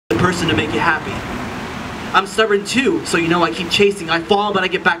person to make you happy. I'm stubborn too, so you know I keep chasing. I fall, but I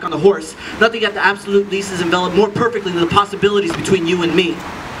get back on the horse. Nothing at the absolute least is enveloped more perfectly than the possibilities between you and me.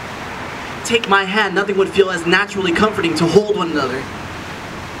 Take my hand, nothing would feel as naturally comforting to hold one another.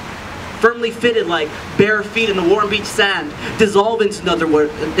 Firmly fitted like bare feet in the warm beach sand, dissolve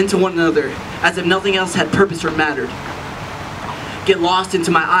into one another, as if nothing else had purpose or mattered. Get lost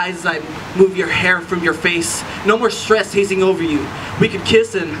into my eyes as I move your hair from your face. No more stress hazing over you. We could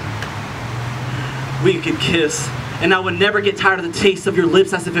kiss and I would never get tired of the taste of your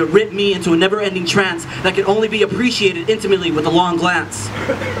lips, as if it ripped me into a never-ending trance that could only be appreciated intimately with a long glance.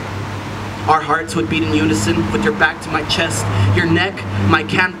 Our hearts would beat in unison, with your back to my chest, your neck, my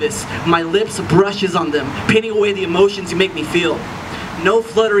canvas, my lips brushes on them, painting away the emotions you make me feel. No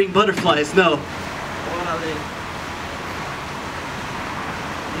fluttering butterflies, no.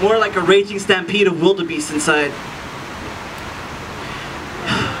 More like a raging stampede of wildebeest inside.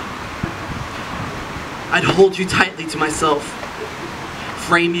 I'd hold you tightly to myself,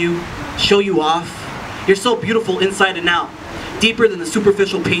 frame you, show you off. You're so beautiful inside and out, deeper than the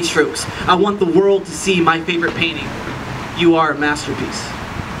superficial paint strokes. I want the world to see my favorite painting. You are a masterpiece.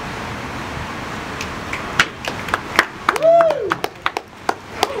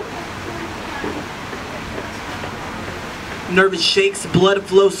 Nervous shakes, blood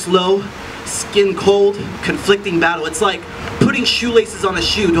flows slow, skin cold, conflicting battle. It's like putting shoelaces on a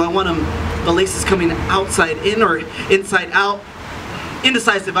shoe. Do I want the laces coming outside in or inside out?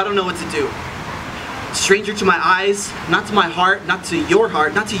 Indecisive, I don't know what to do. Stranger to my eyes, not to my heart, not to your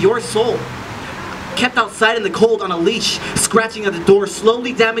soul. Kept outside in the cold on a leash, scratching at the door,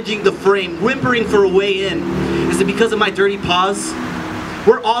 slowly damaging the frame, whimpering for a way in. Is it because of my dirty paws?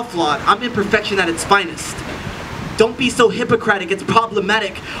 We're all flawed. I'm imperfection at its finest. Don't be so Hippocratic, it's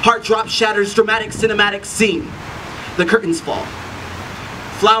problematic. Heart drop shatters, dramatic cinematic scene. The curtains fall.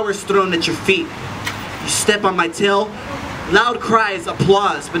 Flowers thrown at your feet. You step on my tail. Loud cries,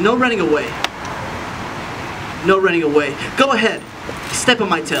 applause, but no running away. No running away. Go ahead. Step on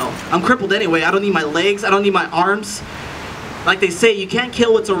my tail. I'm crippled anyway. I don't need my legs. I don't need my arms. Like they say, you can't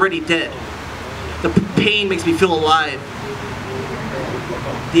kill what's already dead. The pain makes me feel alive.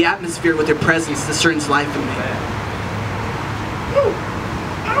 The atmosphere with your presence discerns life in me.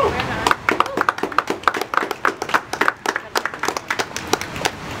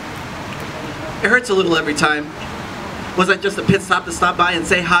 It hurts a little every time. Was I just a pit stop to stop by and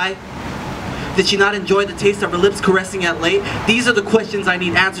say hi? Did she not enjoy the taste of her lips caressing at late? These are the questions I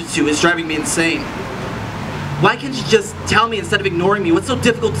need answers to. It's driving me insane. Why can't you just tell me instead of ignoring me? What's so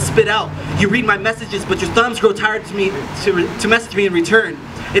difficult to spit out? You read my messages, but your thumbs grow tired to message me in return.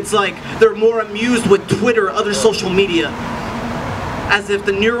 It's like they're more amused with Twitter or other social media, as if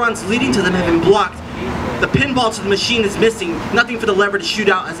the neurons leading to them have been blocked. The pinball to the machine is missing, nothing for the lever to shoot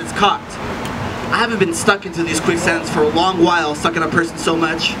out as it's cocked. I haven't been stuck into these quicksands for a long while, stuck in a person so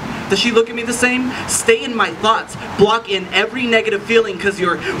much. Does she look at me the same? Stay in my thoughts, block in every negative feeling because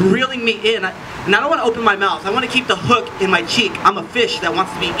you're reeling me in. And I don't want to open my mouth, I want to keep the hook in my cheek. I'm a fish that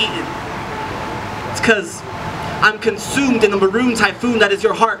wants to be eaten. It's because I'm consumed in the maroon typhoon that is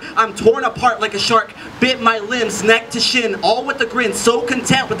your heart. I'm torn apart like a shark, bit my limbs, neck to shin, all with a grin, so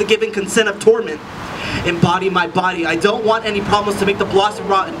content with the given consent of torment. Embody my body. I don't want any problems to make the blossom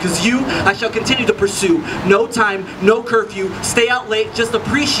rotten, because you I shall continue to pursue. No time, no curfew, stay out late, just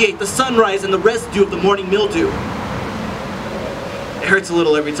appreciate the sunrise and the residue of the morning mildew. It hurts a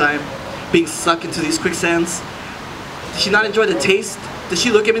little every time, being sucked into these quicksands. Does she not enjoy the taste? Does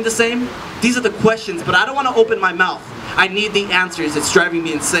she look at me the same? These are the questions, but I don't want to open my mouth. I need the answers. It's driving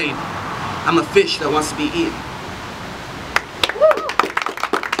me insane. I'm a fish that wants to be eaten.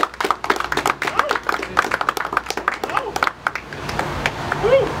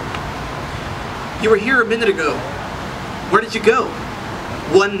 You were here a minute ago. Where did you go?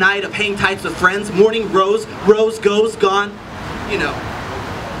 One night of hang tights with friends, morning rose goes, gone. You know.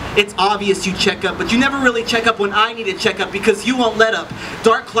 It's obvious you check up, but you never really check up when I need to check up because you won't let up.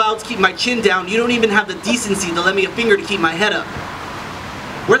 Dark clouds keep my chin down. You don't even have the decency to lend me a finger to keep my head up.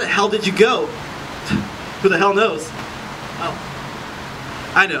 Where the hell did you go? Who the hell knows? Oh,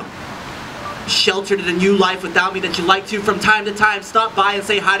 I know. Sheltered in a new life without me that you like to from time to time stop by and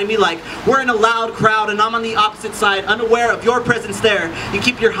say hi to me like we're in a loud crowd and I'm on the opposite side, unaware of your presence there. You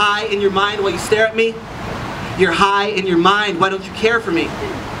keep your high in your mind while you stare at me. You're high in your mind. Why don't you care for me?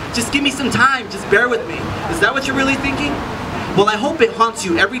 Just give me some time. Just bear with me. Is that what you're really thinking? Well, I hope it haunts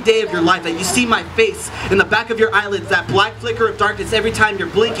you every day of your life, that you see my face in the back of your eyelids, that black flicker of darkness every time you're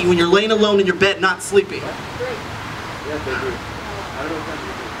blinking when you're laying alone in your bed not sleeping. Yes, I agree. I don't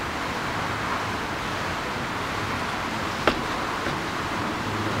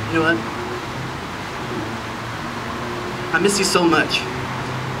know. You know what? I miss you so much,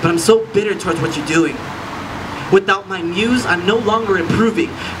 but I'm so bitter towards what you're doing. Without my muse, I'm no longer improving.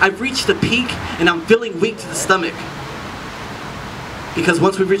 I've reached a peak, and I'm feeling weak to the stomach. Because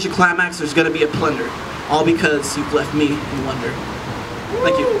once we reach a climax, there's gonna be a plunder. All because you've left me in wonder.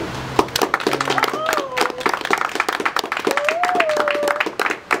 Thank you.